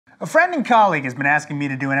A friend and colleague has been asking me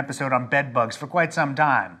to do an episode on bedbugs for quite some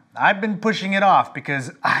time. I've been pushing it off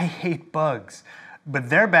because I hate bugs.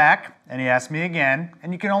 But they're back, and he asked me again,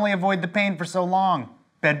 and you can only avoid the pain for so long.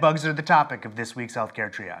 Bedbugs are the topic of this week's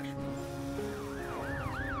Healthcare Triage.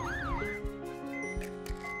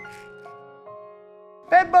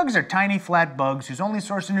 Bedbugs are tiny, flat bugs whose only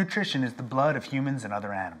source of nutrition is the blood of humans and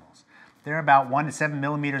other animals. They're about 1 to 7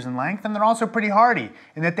 millimeters in length, and they're also pretty hardy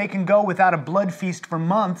in that they can go without a blood feast for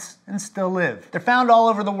months and still live. They're found all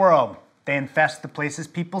over the world. They infest the places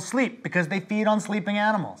people sleep because they feed on sleeping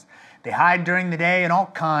animals. They hide during the day in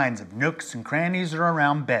all kinds of nooks and crannies or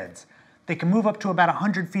around beds. They can move up to about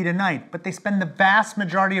 100 feet a night, but they spend the vast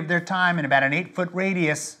majority of their time in about an 8-foot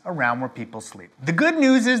radius around where people sleep. The good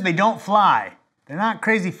news is they don't fly. They're not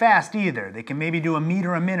crazy fast either. They can maybe do a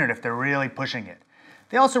meter a minute if they're really pushing it.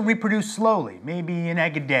 They also reproduce slowly, maybe an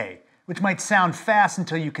egg a day, which might sound fast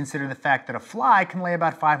until you consider the fact that a fly can lay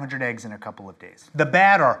about 500 eggs in a couple of days. The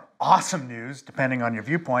bad or awesome news, depending on your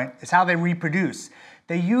viewpoint, is how they reproduce.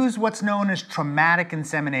 They use what's known as traumatic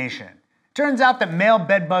insemination. Turns out that male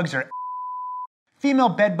bedbugs are female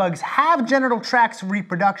bedbugs have genital tracts of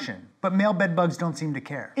reproduction, but male bedbugs don't seem to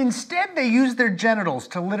care. Instead, they use their genitals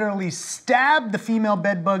to literally stab the female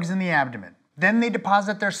bedbugs in the abdomen. Then they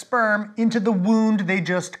deposit their sperm into the wound they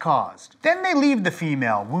just caused. Then they leave the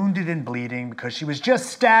female wounded and bleeding because she was just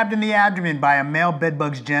stabbed in the abdomen by a male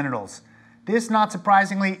bedbug's genitals. This, not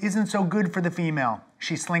surprisingly, isn't so good for the female.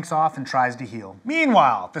 She slinks off and tries to heal.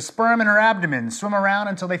 Meanwhile, the sperm in her abdomen swim around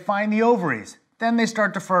until they find the ovaries. Then they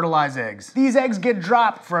start to fertilize eggs. These eggs get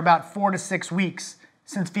dropped for about 4 to 6 weeks.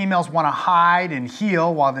 Since females want to hide and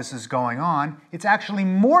heal while this is going on, it's actually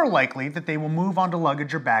more likely that they will move onto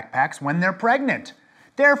luggage or backpacks when they're pregnant.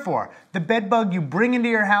 Therefore, the bedbug you bring into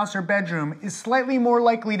your house or bedroom is slightly more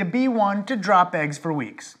likely to be one to drop eggs for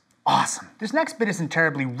weeks. Awesome. This next bit isn't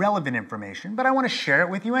terribly relevant information, but I want to share it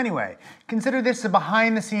with you anyway. Consider this a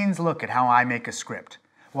behind-the-scenes look at how I make a script.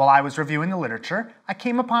 While I was reviewing the literature, I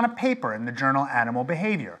came upon a paper in the journal Animal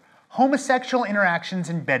Behavior. Homosexual interactions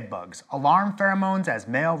in bedbugs, alarm pheromones as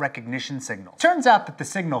male recognition signals. Turns out that the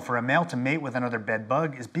signal for a male to mate with another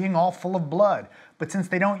bedbug is being all full of blood, but since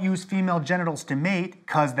they don't use female genitals to mate,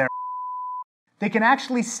 they can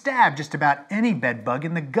actually stab just about any bedbug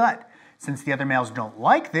in the gut. Since the other males don't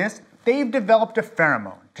like this, they've developed a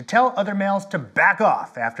pheromone to tell other males to back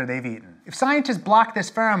off after they've eaten. If scientists block this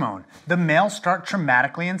pheromone, the males start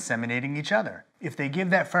traumatically inseminating each other. If they give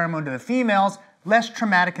that pheromone to the females, less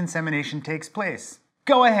traumatic insemination takes place.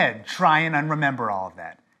 Go ahead, try and unremember all of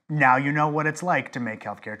that. Now you know what it's like to make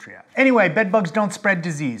Healthcare Triage. Anyway, bedbugs don't spread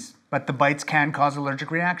disease, but the bites can cause allergic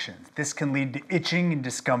reactions. This can lead to itching and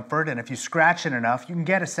discomfort, and if you scratch it enough, you can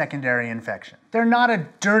get a secondary infection. They're not a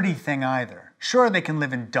dirty thing either. Sure, they can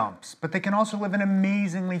live in dumps, but they can also live in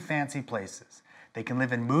amazingly fancy places. They can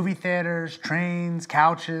live in movie theaters, trains,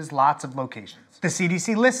 couches, lots of locations. The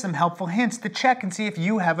CDC lists some helpful hints to check and see if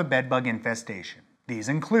you have a bedbug infestation. These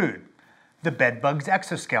include the bedbug's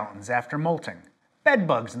exoskeletons after molting,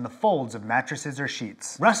 bedbugs in the folds of mattresses or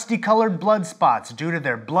sheets, rusty-colored blood spots due to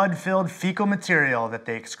their blood-filled fecal material that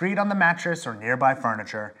they excrete on the mattress or nearby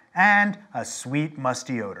furniture, and a sweet,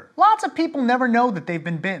 musty odor. Lots of people never know that they've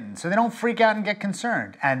been bitten, so they don't freak out and get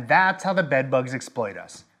concerned, and that's how the bedbugs exploit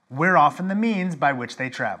us. We're often the means by which they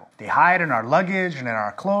travel. They hide in our luggage and in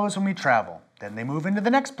our clothes when we travel. Then they move into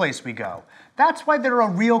the next place we go. That's why they're a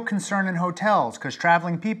real concern in hotels, because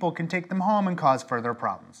traveling people can take them home and cause further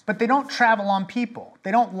problems. But they don't travel on people.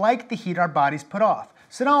 They don't like the heat our bodies put off.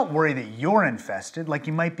 So don't worry that you're infested like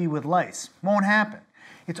you might be with lice. Won't happen.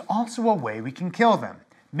 It's also a way we can kill them.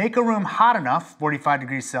 Make a room hot enough, 45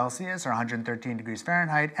 degrees Celsius or 113 degrees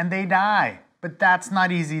Fahrenheit, and they die. But that's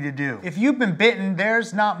not easy to do. If you've been bitten,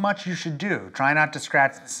 there's not much you should do. Try not to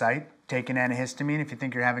scratch the site, take an antihistamine if you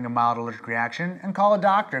think you're having a mild allergic reaction, and call a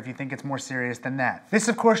doctor if you think it's more serious than that. This,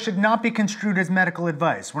 of course, should not be construed as medical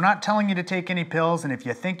advice. We're not telling you to take any pills, and if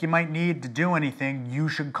you think you might need to do anything, you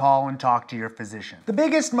should call and talk to your physician. The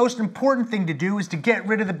biggest, most important thing to do is to get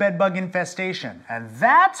rid of the bedbug infestation, and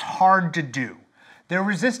that's hard to do. They're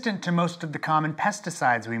resistant to most of the common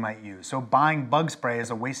pesticides we might use, so buying bug spray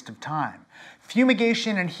is a waste of time.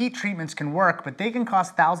 Fumigation and heat treatments can work, but they can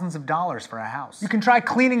cost thousands of dollars for a house. You can try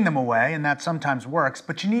cleaning them away, and that sometimes works,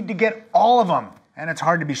 but you need to get all of them, and it's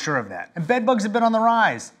hard to be sure of that. And bedbugs have been on the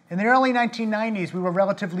rise. In the early 1990s, we were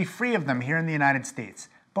relatively free of them here in the United States,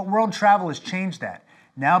 but world travel has changed that.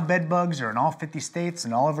 Now bedbugs are in all 50 states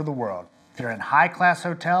and all over the world. They're in high-class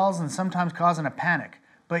hotels and sometimes causing a panic,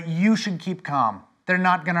 but you should keep calm. They're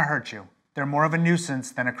not going to hurt you. They're more of a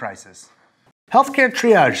nuisance than a crisis. Healthcare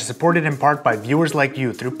Triage is supported in part by viewers like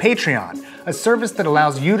you through Patreon, a service that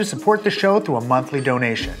allows you to support the show through a monthly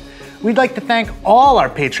donation. We'd like to thank all our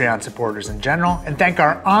Patreon supporters in general, and thank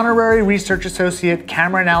our honorary research associate,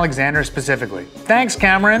 Cameron Alexander, specifically. Thanks,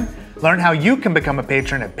 Cameron! Learn how you can become a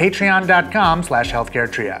patron at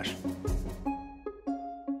patreon.com/healthcaretriage.